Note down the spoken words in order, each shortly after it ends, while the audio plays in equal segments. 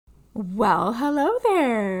Well, hello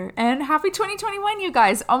there, and happy 2021, you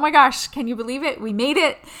guys. Oh my gosh, can you believe it? We made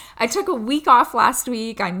it. I took a week off last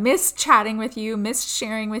week. I missed chatting with you, missed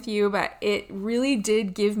sharing with you, but it really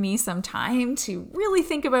did give me some time to really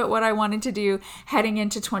think about what I wanted to do heading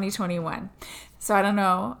into 2021. So I don't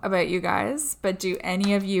know about you guys, but do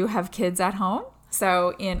any of you have kids at home?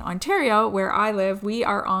 So in Ontario, where I live, we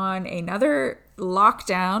are on another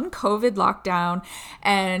lockdown, COVID lockdown.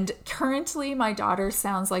 And currently my daughter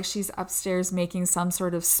sounds like she's upstairs making some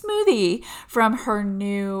sort of smoothie from her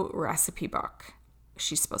new recipe book.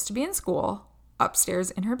 She's supposed to be in school upstairs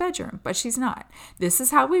in her bedroom, but she's not. This is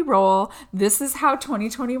how we roll. This is how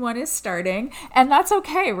 2021 is starting. And that's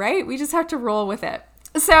okay, right? We just have to roll with it.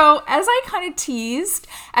 So as I kind of teased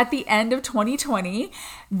at the end of 2020,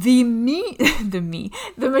 the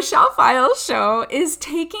Michelle Files show is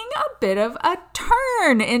taking a bit of a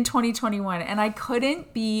turn in 2021, and I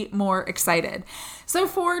couldn't be more excited. So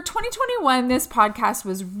for 2021, this podcast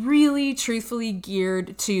was really truthfully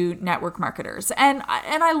geared to network marketers. And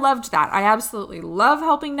I loved that. I absolutely love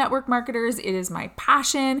helping network marketers. It is my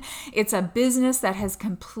passion. It's a business that has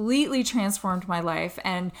completely transformed my life.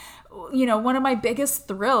 And you know, one of my biggest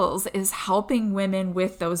thrills is helping women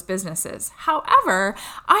with those businesses. However,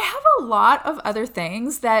 I have a lot of other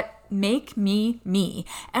things that make me me.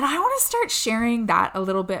 And I want to start sharing that a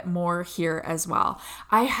little bit more here as well.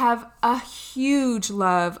 I have a huge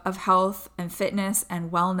love of health and fitness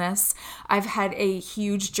and wellness. I've had a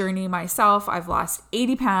huge journey myself. I've lost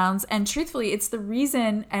 80 pounds. And truthfully, it's the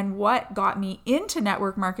reason and what got me into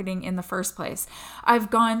network marketing in the first place. I've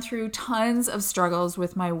gone through tons of struggles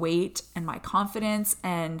with my weight and my confidence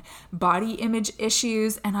and body image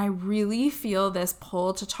issues. And I really feel this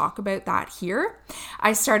pull to talk about that here.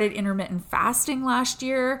 I started intermittent fasting last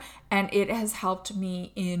year, and it has helped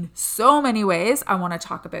me in so many ways. I want to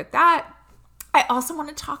talk about that. I also want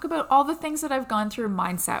to talk about all the things that I've gone through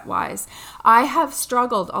mindset-wise. I have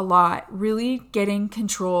struggled a lot really getting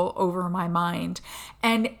control over my mind.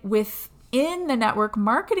 And within the network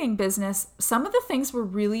marketing business, some of the things were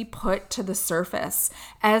really put to the surface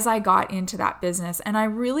as I got into that business. And I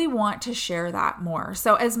really want to share that more.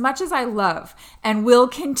 So as much as I love and will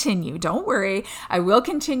continue, don't worry, I will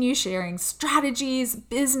continue sharing strategies,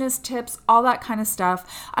 business tips, all that kind of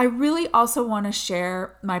stuff. I really also want to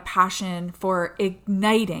share my passion for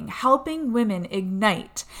igniting, helping women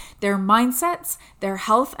ignite their mindsets, their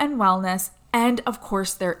health and wellness, and of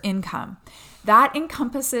course, their income. That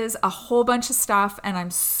encompasses a whole bunch of stuff, and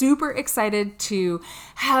I'm super excited to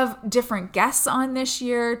have different guests on this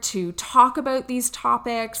year to talk about these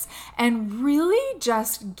topics and really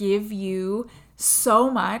just give you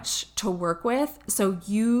so much to work with so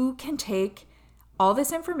you can take all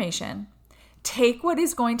this information, take what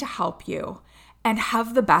is going to help you, and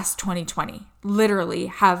have the best 2020. Literally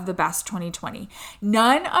have the best 2020.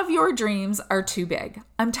 None of your dreams are too big.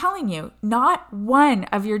 I'm telling you, not one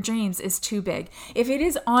of your dreams is too big. If it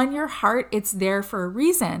is on your heart, it's there for a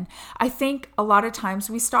reason. I think a lot of times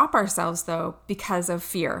we stop ourselves though because of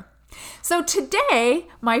fear. So today,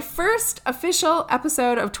 my first official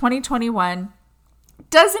episode of 2021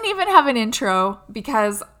 doesn't even have an intro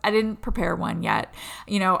because I didn't prepare one yet.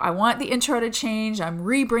 You know, I want the intro to change. I'm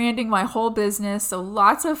rebranding my whole business. So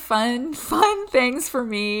lots of fun things for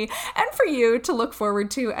me and for you to look forward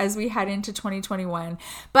to as we head into 2021.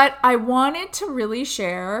 But I wanted to really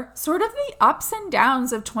share sort of the ups and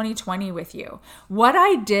downs of 2020 with you. What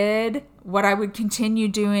I did, what I would continue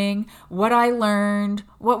doing, what I learned,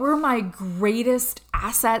 what were my greatest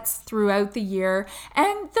assets throughout the year,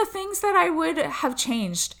 and the things that I would have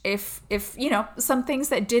changed if you know, some things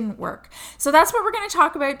that didn't work. So that's what we're going to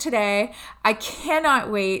talk about today. I cannot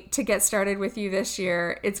wait to get started with you this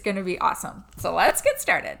year. It's going to be awesome. So let's get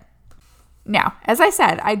started. Now, as I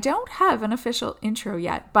said, I don't have an official intro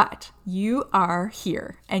yet, but you are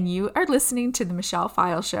here and you are listening to the Michelle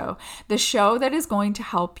Files Show, the show that is going to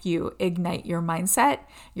help you ignite your mindset,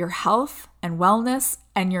 your health and wellness,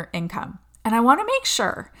 and your income. And I want to make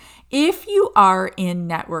sure, if you are in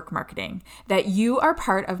network marketing, that you are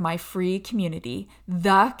part of my free community,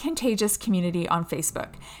 The Contagious Community on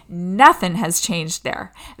Facebook. Nothing has changed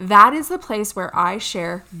there. That is the place where I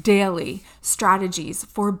share daily strategies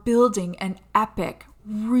for building an epic,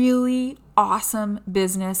 really awesome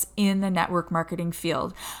business in the network marketing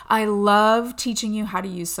field. I love teaching you how to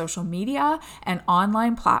use social media and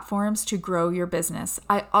online platforms to grow your business.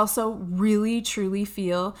 I also really, truly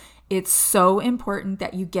feel it's so important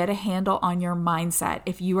that you get a handle on your mindset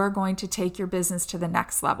if you are going to take your business to the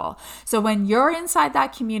next level. So when you're inside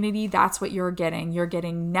that community, that's what you're getting. You're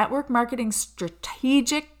getting network marketing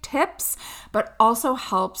strategic tips, but also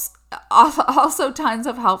helps Also tons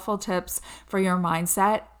of helpful tips for your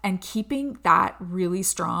mindset and keeping that really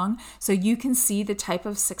strong so you can see the type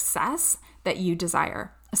of success that you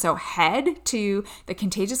desire. So head to the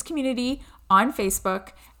Contagious Community on Facebook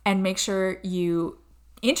and make sure you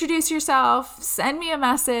introduce yourself, send me a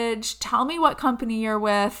message, tell me what company you're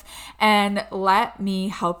with, and let me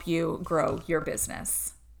help you grow your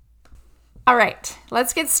business. All right,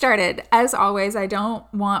 let's get started. As always, I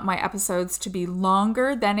don't want my episodes to be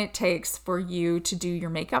longer than it takes for you to do your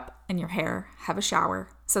makeup and your hair, have a shower.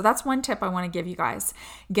 So that's one tip I want to give you guys.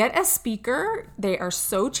 Get a speaker. They are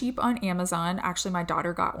so cheap on Amazon. Actually, my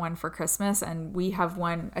daughter got one for Christmas and we have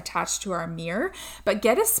one attached to our mirror. But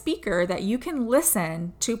get a speaker that you can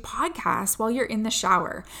listen to podcasts while you're in the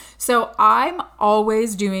shower. So I'm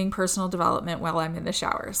always doing personal development while I'm in the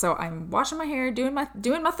shower. So I'm washing my hair, doing my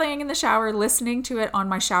thing in the shower, listening to it on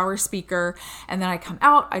my shower speaker. And then I come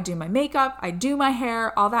out, I do my makeup, I do my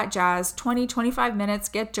hair, all that jazz, 20, 25 minutes,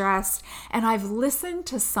 get dressed. And I've listened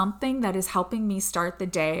to something that is helping me start the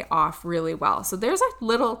day off really well. So there's a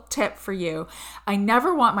little tip for you. I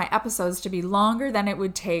never want my episodes to be longer than it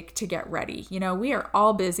would take to get ready. You know, we are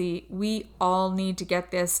all busy. We all need to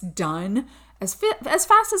get this done as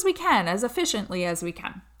fast as we can, as efficiently as we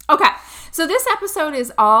can. Okay, so this episode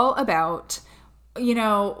is all about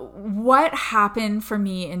what happened for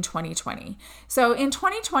me in 2020. So in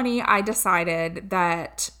 2020, I decided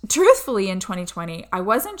that, truthfully, in 2020, I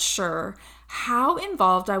wasn't sure how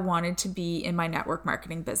involved I wanted to be in my network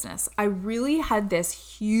marketing business. I really had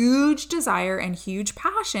this huge desire and huge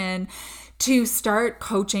passion to start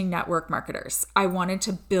coaching network marketers. I wanted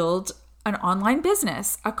to build an online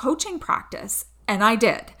business, a coaching practice, and I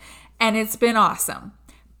did. And it's been awesome.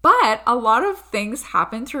 But a lot of things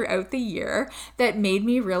happened throughout the year that made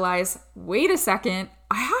me realize, wait a second,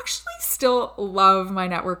 I actually still love my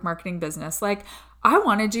network marketing business. Like, I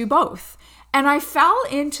want to do both. And I fell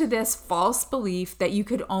into this false belief that you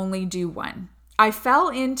could only do one. I fell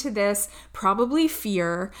into this probably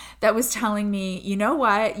fear that was telling me, you know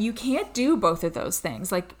what, you can't do both of those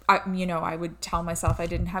things. Like, I would tell myself I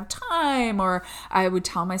didn't have time, or I would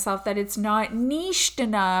tell myself that it's not niched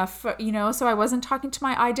enough, so I wasn't talking to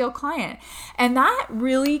my ideal client. And that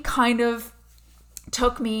really kind of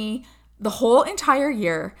took me the whole entire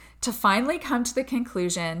year to finally come to the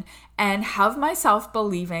conclusion and have myself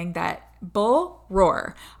believing that bull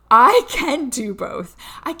roar. I can do both.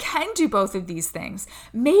 I can do both of these things.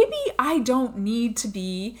 Maybe I don't need to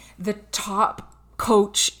be the top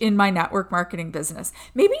coach in my network marketing business.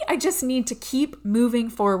 Maybe I just need to keep moving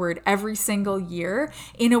forward every single year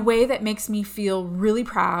in a way that makes me feel really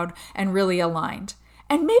proud and really aligned.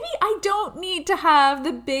 And maybe I don't need to have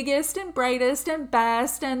the biggest and brightest and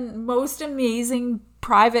best and most amazing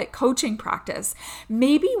private coaching practice.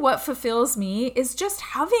 Maybe what fulfills me is just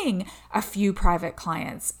having a few private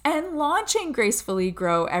clients and launching Gracefully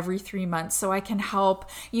Grow every 3 months so I can help,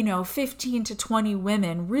 15 to 20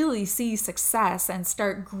 women really see success and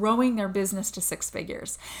start growing their business to 6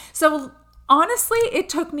 figures. So honestly, it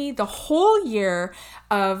took me the whole year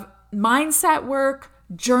of mindset work,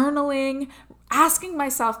 journaling, asking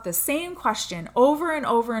myself the same question over and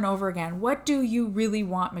over and over again. What do you really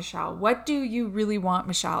want, Michelle? What do you really want,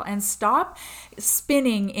 Michelle? And stop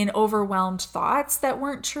spinning in overwhelmed thoughts that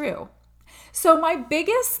weren't true. So my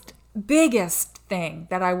biggest thing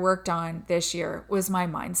that I worked on this year was my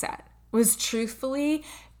mindset, was truthfully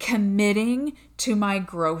committing to my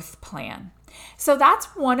growth plan. So that's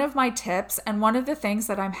one of my tips, and one of the things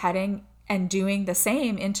that I'm heading and doing the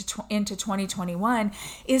same into 2021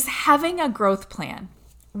 is having a growth plan.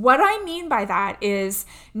 What I mean by that is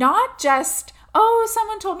not just,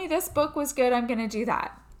 someone told me this book was good, I'm going to do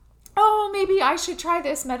that. Maybe I should try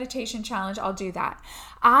this meditation challenge, I'll do that.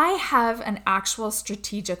 I have an actual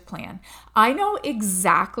strategic plan. I know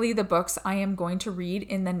exactly the books I am going to read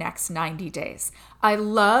in the next 90 days. I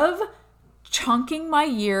love chunking my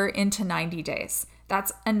year into 90 days.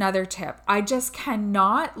 That's another tip. I just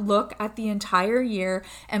cannot look at the entire year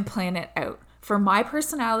and plan it out. For my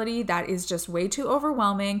personality, that is just way too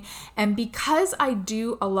overwhelming. And because I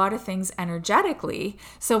do a lot of things energetically,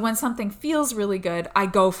 so when something feels really good, I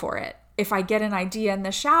go for it. If I get an idea in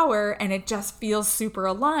the shower and it just feels super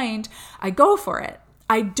aligned, I go for it.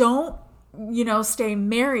 I don't, stay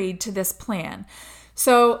married to this plan.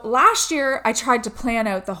 So last year, I tried to plan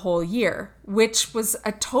out the whole year, which was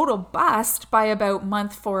a total bust by about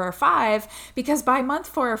month 4 or 5, because by month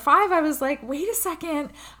 4 or 5, I was like, wait a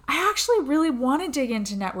second, I actually really want to dig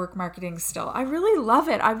into network marketing still. I really love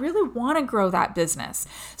it. I really want to grow that business.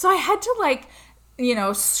 So I had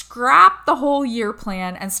to scrap the whole year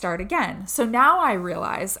plan and start again. So now I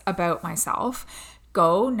realize about myself,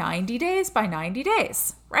 go 90 days by 90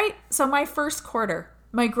 days, right? So my first quarter,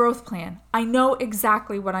 my growth plan, I know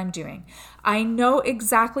exactly what I'm doing. I know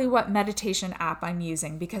exactly what meditation app I'm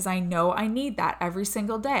using because I know I need that every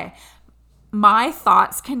single day. My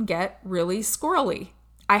thoughts can get really squirrely.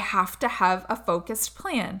 I have to have a focused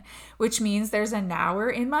plan, which means there's an hour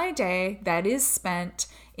in my day that is spent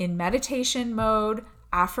in meditation mode,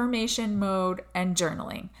 affirmation mode, and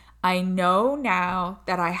journaling. I know now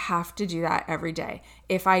that I have to do that every day.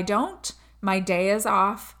 If I don't, my day is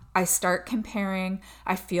off. I start comparing.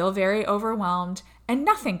 I feel very overwhelmed and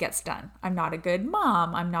nothing gets done. I'm not a good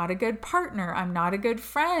mom. I'm not a good partner. I'm not a good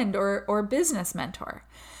friend or business mentor.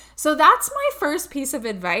 So that's my first piece of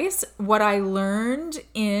advice. What I learned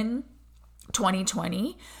in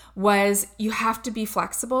 2020 was you have to be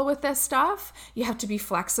flexible with this stuff. You have to be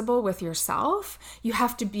flexible with yourself. You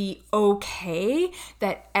have to be okay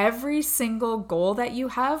that every single goal that you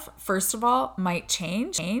have, first of all, might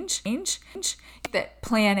change. That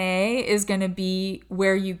plan A is going to be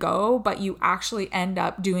where you go, but you actually end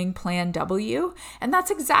up doing plan W. And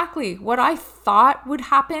that's exactly what I thought would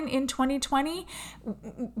happen in 2020.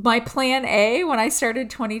 My plan A when I started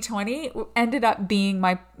 2020 ended up being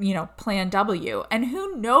my, plan W. And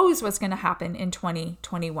who knows what's going to happen in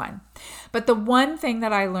 2021. But the one thing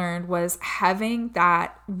that I learned was having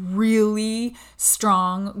that really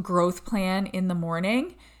strong growth plan in the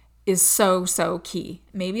morning is so key.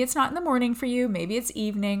 Maybe it's not in the morning for you, maybe it's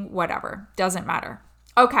evening, whatever, doesn't matter.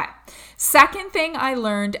 Okay, second thing I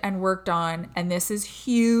learned and worked on, and this is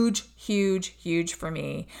huge for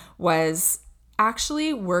me, was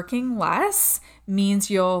actually working less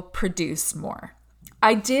means you'll produce more.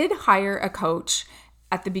 I did hire a coach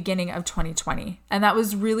at the beginning of 2020, and that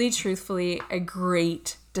was really truthfully a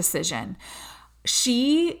great decision.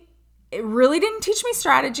 It really didn't teach me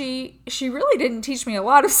strategy. She really didn't teach me a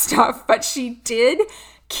lot of stuff, but she did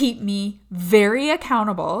keep me very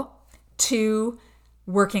accountable to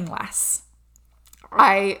working less.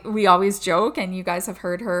 We always joke, and you guys have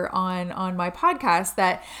heard her on my podcast,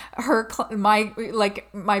 that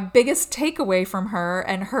my biggest takeaway from her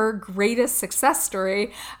and her greatest success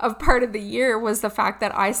story of part of the year was the fact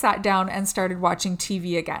that I sat down and started watching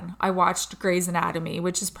TV again. I watched Grey's Anatomy,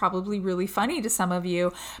 which is probably really funny to some of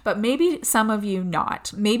you, but maybe some of you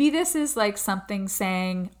not. Maybe this is like something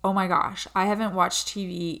saying, oh my gosh, I haven't watched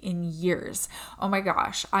TV in years. Oh my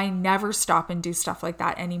gosh, I never stop and do stuff like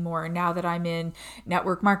that anymore now that I'm in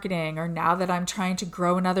network marketing, or now that I'm trying to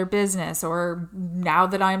grow another business, or now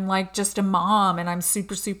that I'm like just a mom and I'm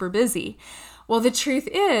super busy. Well, the truth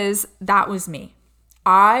is that was me.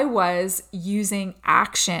 I was using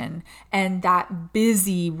action and that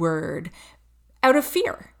busy word out of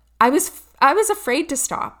fear. I was afraid to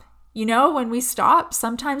stop. When we stop,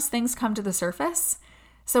 sometimes things come to the surface.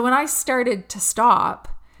 So when I started to stop,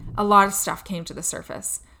 a lot of stuff came to the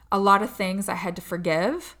surface. A lot of things I had to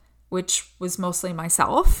forgive, which was mostly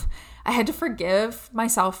myself. I had to forgive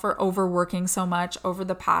myself for overworking so much over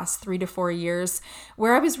the past 3 to 4 years,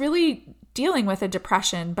 where I was really dealing with a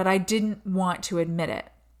depression, but I didn't want to admit it.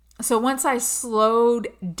 So once I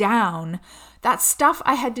slowed down, that stuff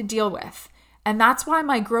I had to deal with. And that's why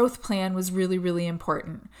my growth plan was really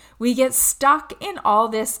important. We get stuck in all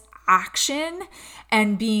this action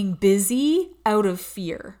and being busy out of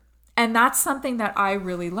fear. And that's something that I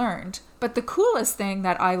really learned. But the coolest thing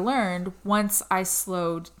that I learned once I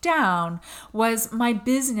slowed down was my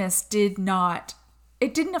business didn't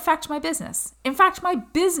affect my business. In fact, my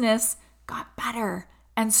business got better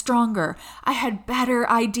and stronger. I had better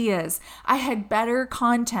ideas. I had better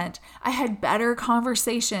content. I had better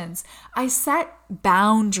conversations. I set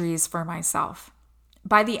boundaries for myself.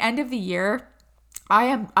 By the end of the year,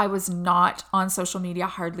 I was not on social media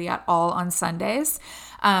hardly at all on Sundays.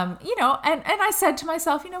 And I said to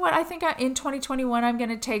myself, you know what, I think in 2021, I'm going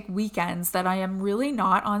to take weekends that I am really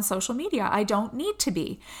not on social media. I don't need to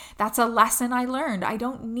be. That's a lesson I learned. I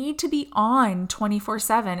don't need to be on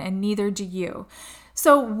 24/7, and neither do you.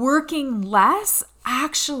 So working less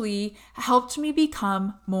actually helped me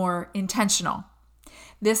become more intentional.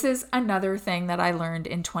 This is another thing that I learned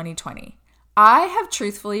in 2020. I have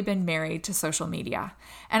truthfully been married to social media.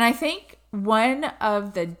 And I think one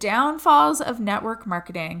of the downfalls of network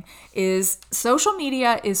marketing is social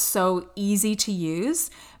media is so easy to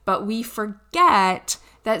use, but we forget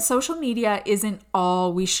that social media isn't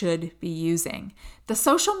all we should be using. The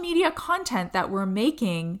social media content that we're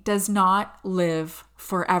making does not live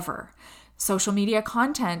forever. Social media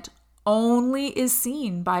content only is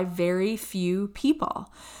seen by very few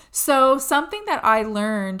people. So something that I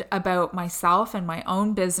learned about myself and my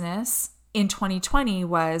own business in 2020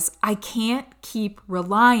 was I can't keep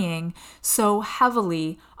relying so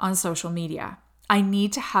heavily on social media. I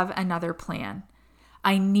need to have another plan.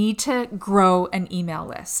 I need to grow an email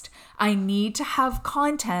list. I need to have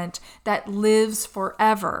content that lives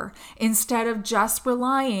forever instead of just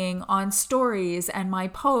relying on stories and my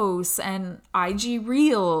posts and IG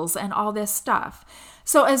reels and all this stuff.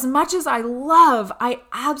 So as much as I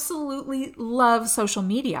absolutely love social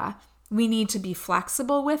media, we need to be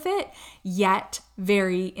flexible with it, yet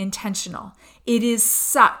very intentional. It is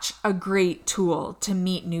such a great tool to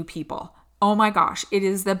meet new people. Oh my gosh, it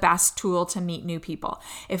is the best tool to meet new people.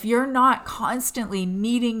 If you're not constantly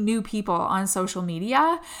meeting new people on social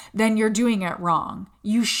media, then you're doing it wrong.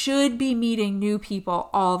 You should be meeting new people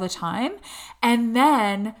all the time and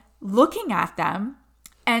then looking at them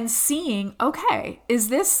and seeing, okay, is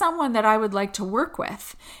this someone that I would like to work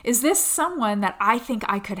with? Is this someone that I think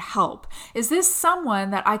I could help? Is this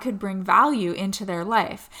someone that I could bring value into their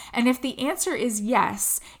life? And if the answer is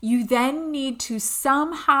yes, you then need to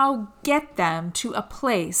somehow get them to a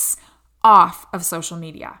place off of social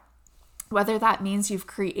media. Whether that means you've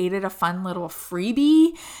created a fun little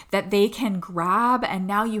freebie that they can grab and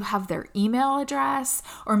now you have their email address,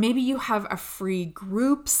 or maybe you have a free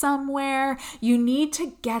group somewhere. You need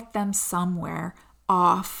to get them somewhere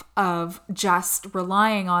off of just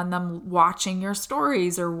relying on them watching your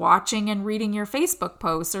stories or watching and reading your Facebook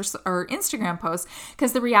posts or Instagram posts.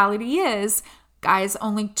 Because the reality is, guys,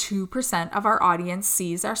 only 2% of our audience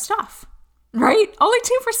sees our stuff. Right? Only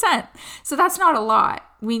 2%. So that's not a lot.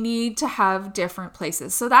 We need to have different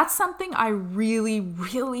places. So that's something I really,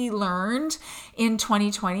 really learned in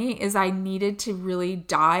 2020 is I needed to really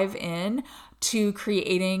dive in to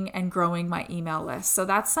creating and growing my email list. So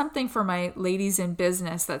that's something for my ladies in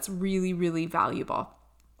business that's really, really valuable.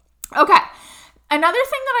 Okay. Another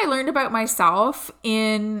thing that I learned about myself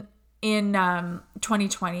in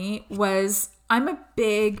 2020 was I'm a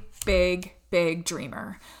big, big, big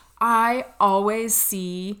dreamer. I always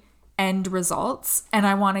see end results and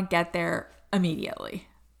I want to get there immediately.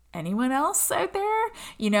 Anyone else out there?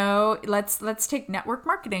 Let's take network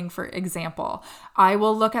marketing, for example. I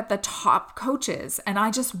will look at the top coaches and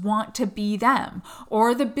I just want to be them.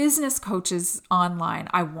 Or the business coaches online.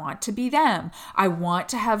 I want to be them. I want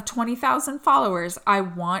to have 20,000 followers.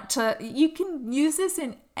 You can use this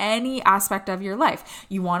in any aspect of your life.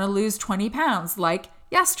 You want to lose 20 pounds like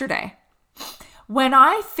yesterday. When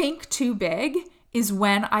I think too big is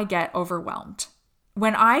when I get overwhelmed.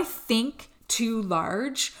 When I think too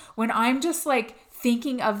large, when I'm just like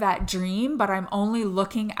thinking of that dream, but I'm only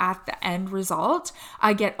looking at the end result,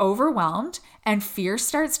 I get overwhelmed and fear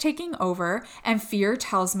starts taking over, and fear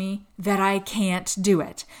tells me that I can't do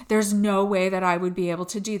it. There's no way that I would be able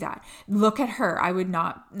to do that. Look at her. I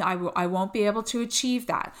won't be able to achieve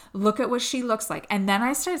that. Look at what she looks like. And then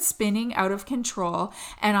I start spinning out of control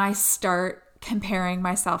and I start comparing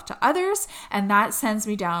myself to others, and that sends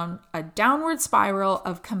me down a downward spiral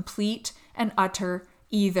of complete and utter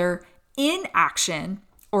either inaction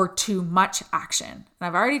or too much action. And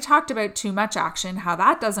I've already talked about too much action, how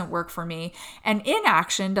that doesn't work for me, and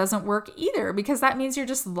inaction doesn't work either because that means you're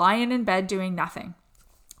just lying in bed doing nothing.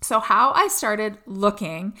 So how I started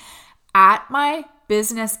looking at my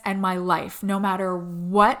business and my life, no matter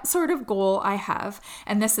what sort of goal I have,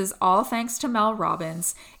 and this is all thanks to Mel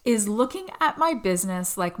Robbins, is looking at my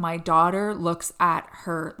business like my daughter looks at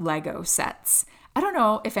her Lego sets. I don't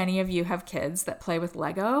know if any of you have kids that play with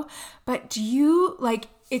Lego, but do you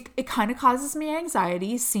it kind of causes me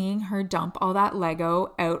anxiety seeing her dump all that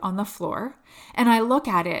Lego out on the floor. And I look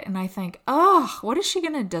at it and I think, oh, what is she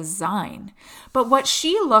going to design? But what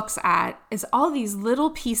she looks at is all these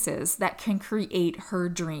little pieces that can create her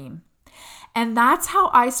dream. And that's how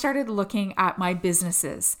I started looking at my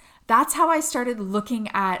businesses. That's how I started looking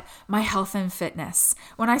at my health and fitness.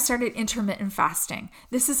 When I started intermittent fasting,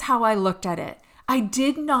 this is how I looked at it. I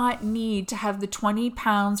did not need to have the 20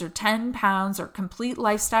 pounds or 10 pounds or complete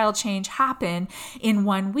lifestyle change happen in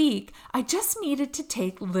 1 week. I just needed to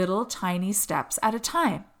take little tiny steps at a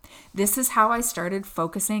time. This is how I started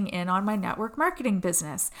focusing in on my network marketing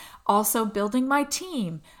business, also building my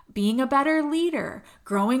team, being a better leader,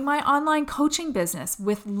 growing my online coaching business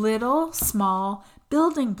with little small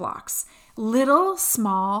building blocks. Little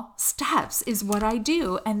small steps is what I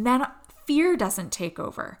do, and then fear doesn't take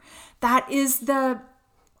over. That is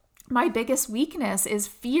my biggest weakness is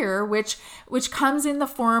fear, which comes in the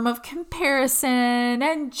form of comparison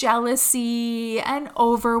and jealousy and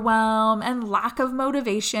overwhelm and lack of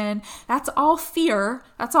motivation. That's all fear.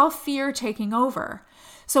 That's all fear taking over.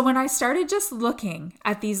 So when I started just looking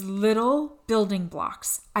at these little building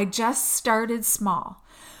blocks, I just started small.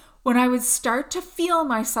 When I would start to feel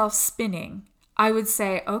myself spinning, I would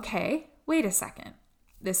say, okay, wait a second.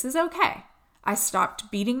 This is okay. I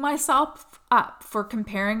stopped beating myself up for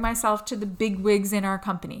comparing myself to the big wigs in our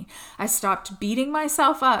company. I stopped beating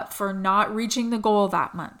myself up for not reaching the goal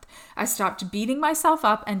that month. I stopped beating myself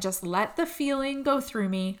up and just let the feeling go through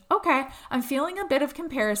me. Okay, I'm feeling a bit of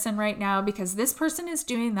comparison right now because this person is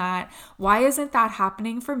doing that. Why isn't that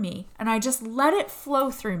happening for me? And I just let it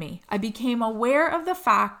flow through me. I became aware of the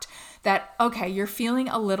fact that, okay, you're feeling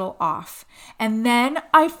a little off. And then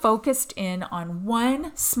I focused in on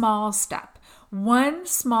one small step, one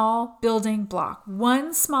small building block,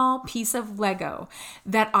 one small piece of Lego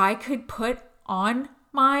that I could put on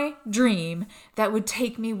my dream that would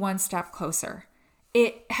take me one step closer.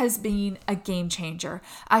 It has been a game changer.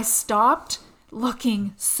 I stopped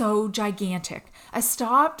looking so gigantic. I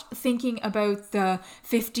stopped thinking about the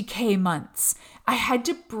 50K months. I had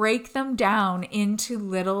to break them down into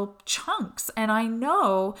little chunks. And I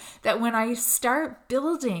know that when I start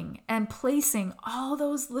building and placing all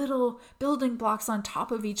those little building blocks on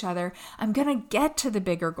top of each other, I'm going to get to the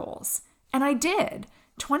bigger goals. And I did.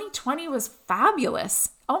 2020 was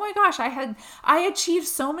fabulous. Oh my gosh, I achieved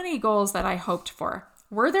so many goals that I hoped for.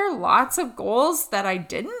 Were there lots of goals that I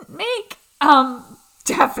didn't make?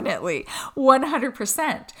 Definitely,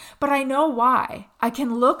 100%. But I know why. I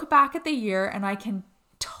can look back at the year and I can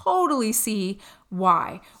totally see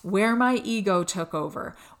why, where my ego took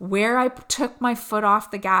over, where I took my foot off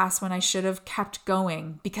the gas when I should have kept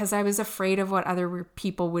going because I was afraid of what other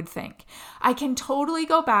people would think. I can totally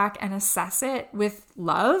go back and assess it with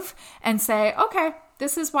love and say, okay,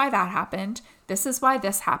 this is why that happened. This is why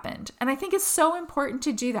this happened. And I think it's so important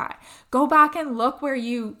to do that. Go back and look where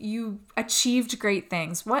you achieved great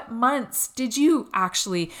things. What months did you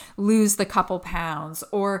actually lose the couple pounds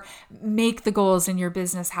or make the goals in your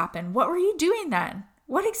business happen? What were you doing then?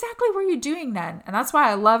 What exactly were you doing then? And that's why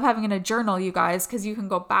I love having a journal, you guys, because you can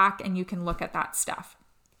go back and you can look at that stuff.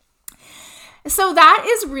 So that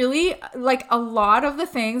is really like a lot of the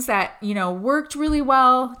things that, worked really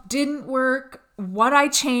well, didn't work, what I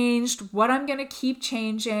changed, what I'm going to keep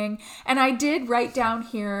changing. And I did write down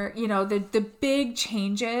here, the big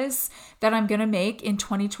changes that I'm going to make in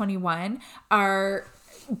 2021 are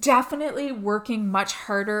definitely working much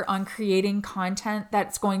harder on creating content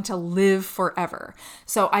that's going to live forever.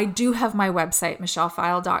 So I do have my website,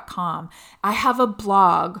 michellefile.com. I have a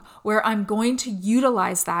blog where I'm going to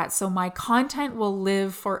utilize that so my content will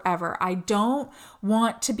live forever. I don't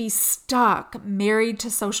want to be stuck, married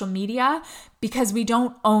to social media because we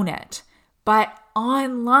don't own it. But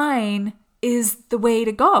online is the way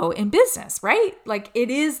to go in business, right? Like it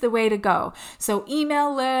is the way to go. So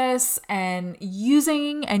email lists and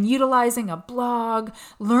using and utilizing a blog,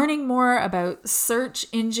 learning more about search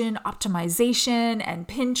engine optimization and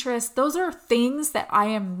Pinterest. Those are things that I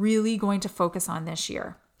am really going to focus on this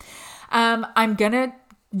year. I'm going to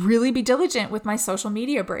really be diligent with my social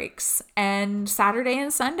media breaks. And Saturday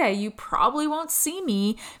and Sunday, you probably won't see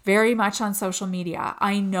me very much on social media.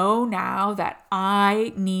 I know now that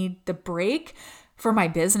I need the break for my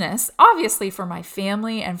business, obviously for my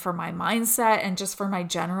family and for my mindset and just for my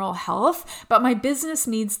general health, but my business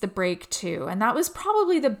needs the break too. And that was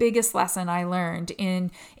probably the biggest lesson I learned in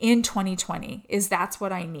 2020 is that's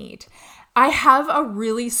what I need. I have a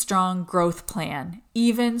really strong growth plan,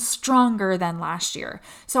 even stronger than last year.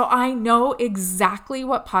 So I know exactly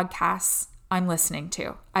what podcasts I'm listening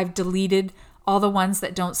to. I've deleted all the ones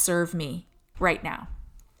that don't serve me right now.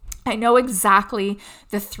 I know exactly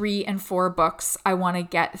the 3 and 4 books I want to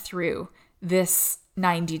get through this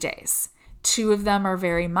 90 days. 2 of them are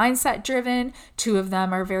very mindset driven. 2 of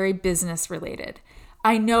them are very business related.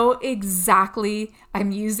 I know exactly,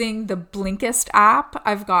 I'm using the Blinkist app.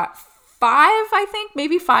 I've got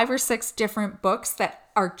 5 or 6 different books that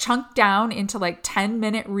are chunked down into like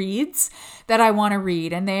 10-minute reads that I want to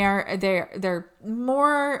read. And they're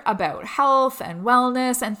more about health and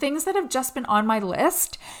wellness and things that have just been on my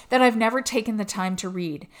list that I've never taken the time to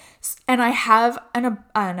read. And I have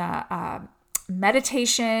a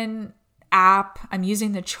meditation app. I'm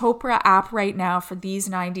using the Chopra app right now for these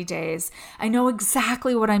 90 days. I know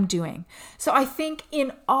exactly what I'm doing. So I think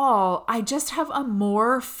in all, I just have a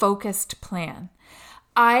more focused plan.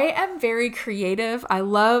 I am very creative. I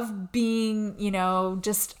love being,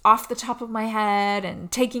 just off the top of my head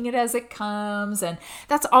and taking it as it comes. And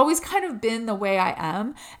that's always kind of been the way I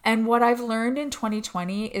am. And what I've learned in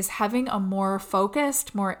 2020 is having a more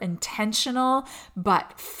focused, more intentional,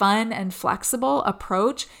 but fun and flexible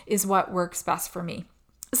approach is what works best for me.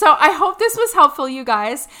 So I hope this was helpful, you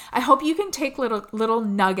guys. I hope you can take little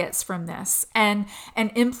nuggets from this and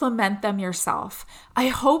implement them yourself. I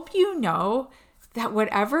hope you know that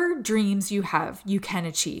whatever dreams you have, you can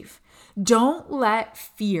achieve. Don't let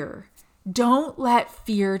fear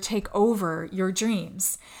take over your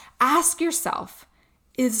dreams. Ask yourself,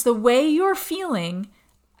 is the way you're feeling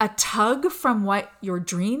a tug from what your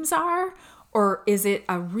dreams are, or is it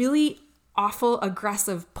a really awful,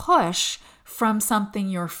 aggressive push from something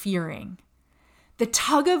you're fearing? The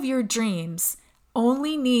tug of your dreams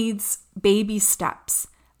only needs baby steps,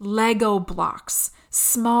 Lego blocks,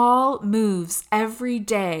 small moves every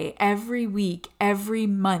day, every week, every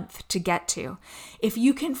month to get to. If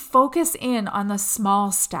you can focus in on the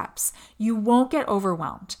small steps, you won't get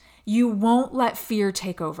overwhelmed. You won't let fear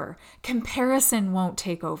take over. Comparison won't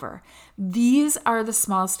take over. These are the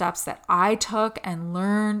small steps that I took and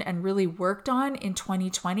learned and really worked on in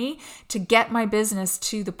 2020 to get my business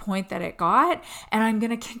to the point that it got. And I'm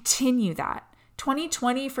going to continue that.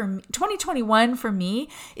 2021 for me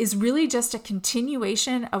is really just a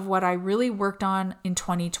continuation of what I really worked on in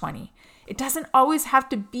 2020. It doesn't always have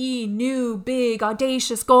to be new, big,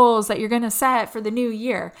 audacious goals that you're going to set for the new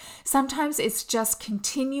year. Sometimes it's just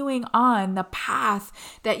continuing on the path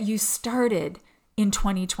that you started in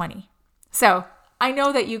 2020. So I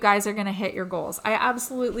know that you guys are going to hit your goals. I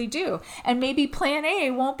absolutely do. And maybe plan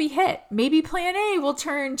A won't be hit. Maybe plan A will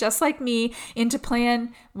turn, just like me, into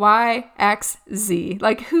plan Y, X, Z.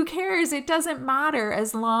 Like, who cares? It doesn't matter,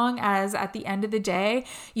 as long as at the end of the day,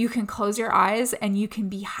 you can close your eyes and you can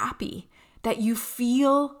be happy, that you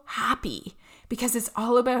feel happy, because it's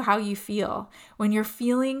all about how you feel. When you're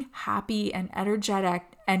feeling happy and energetic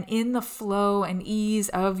and in the flow and ease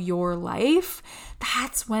of your life,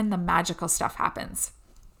 that's when the magical stuff happens.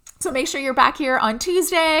 So make sure you're back here on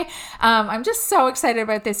Tuesday. I'm just so excited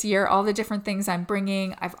about this year, all the different things I'm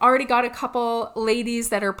bringing. I've already got a couple ladies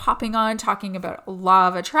that are popping on talking about law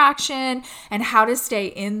of attraction and how to stay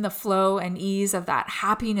in the flow and ease of that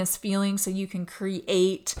happiness feeling so you can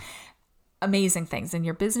create amazing things in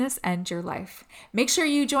your business and your life. Make sure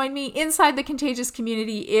you join me inside the Contagious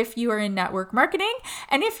community if you are in network marketing.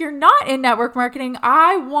 And if you're not in network marketing,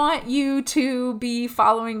 I want you to be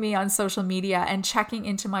following me on social media and checking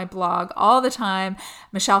into my blog all the time,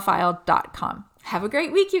 michellefile.com. Have a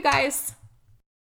great week, you guys.